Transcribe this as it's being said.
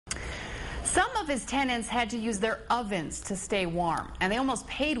Some of his tenants had to use their ovens to stay warm, and they almost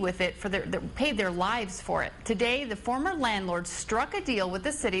paid their lives for it. Today, the former landlord struck a deal with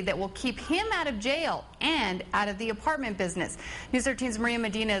the city that will keep him out of jail and out of the apartment business. News 13's Maria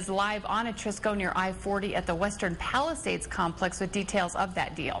Medina is live on Atrisco near I-40 at the Western Palisades complex with details of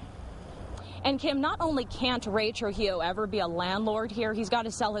that deal. And Kim, not only can't Ray Trujillo ever be a landlord here, he's got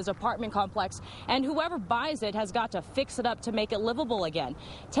to sell his apartment complex, and whoever buys it has got to fix it up to make it livable again.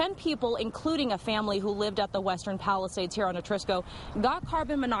 10 people, including a family who lived at the Western Palisades here on Atrisco, got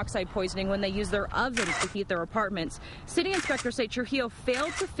carbon monoxide poisoning when they used their ovens to heat their apartments. City inspectors say Trujillo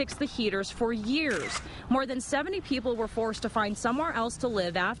failed to fix the heaters for years. More than 70 people were forced to find somewhere else to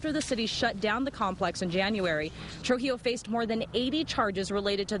live after the city shut down the complex in January. Trujillo faced more than 80 charges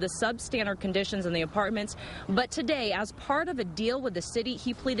related to the substandard conditions in the apartments, but today, as part of a deal with the city,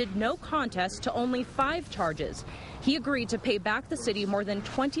 he pleaded no contest to only 5 charges. He agreed to pay back the city more than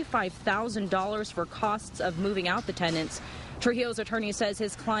 $25,000 for costs of moving out the tenants. Trujillo's attorney says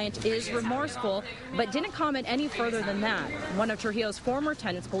his client is remorseful, but didn't comment any further than that. One of Trujillo's former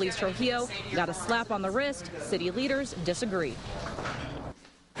tenants believes Trujillo got a slap on the wrist. City leaders disagree.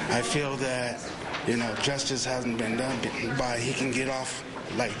 I feel that, justice hasn't been done, but he can get off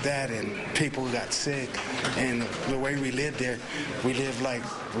like that, and people got sick, and the way we lived there, we lived like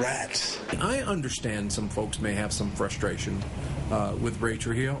rats. I understand some folks may have some frustration with Ray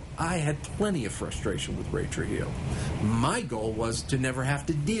Trujillo. I had plenty of frustration with Ray Trujillo. My goal was to never have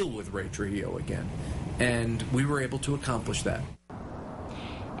to deal with Ray Trujillo again, and we were able to accomplish that.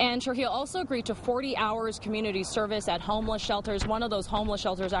 And Trujillo also agreed to 40 hours community service at homeless shelters. One of those homeless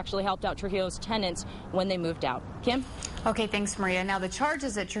shelters actually helped out Trujillo's tenants when they moved out. Kim? Okay, thanks, Maria. Now, the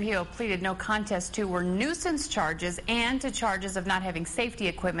charges that Trujillo pleaded no contest to were nuisance charges and to charges of not having safety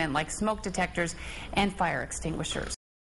equipment like smoke detectors and fire extinguishers.